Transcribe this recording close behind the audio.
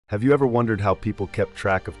Have you ever wondered how people kept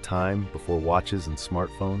track of time before watches and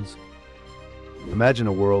smartphones? Imagine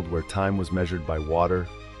a world where time was measured by water,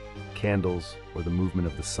 candles, or the movement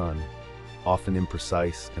of the sun, often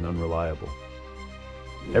imprecise and unreliable.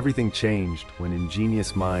 Everything changed when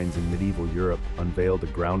ingenious minds in medieval Europe unveiled a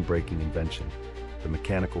groundbreaking invention, the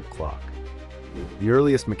mechanical clock. The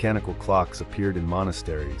earliest mechanical clocks appeared in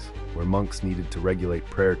monasteries, where monks needed to regulate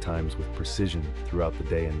prayer times with precision throughout the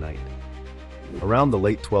day and night. Around the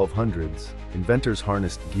late 1200s, inventors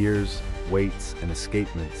harnessed gears, weights, and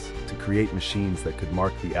escapements to create machines that could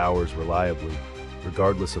mark the hours reliably,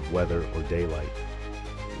 regardless of weather or daylight.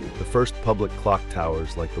 The first public clock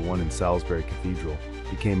towers, like the one in Salisbury Cathedral,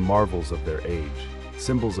 became marvels of their age,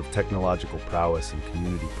 symbols of technological prowess and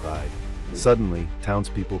community pride. Suddenly,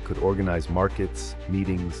 townspeople could organize markets,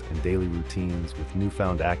 meetings, and daily routines with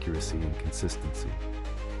newfound accuracy and consistency.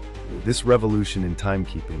 This revolution in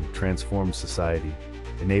timekeeping transformed society,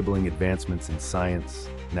 enabling advancements in science,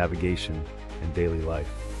 navigation, and daily life.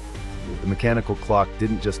 The mechanical clock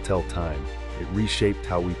didn't just tell time, it reshaped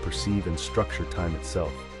how we perceive and structure time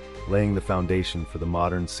itself, laying the foundation for the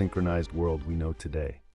modern synchronized world we know today.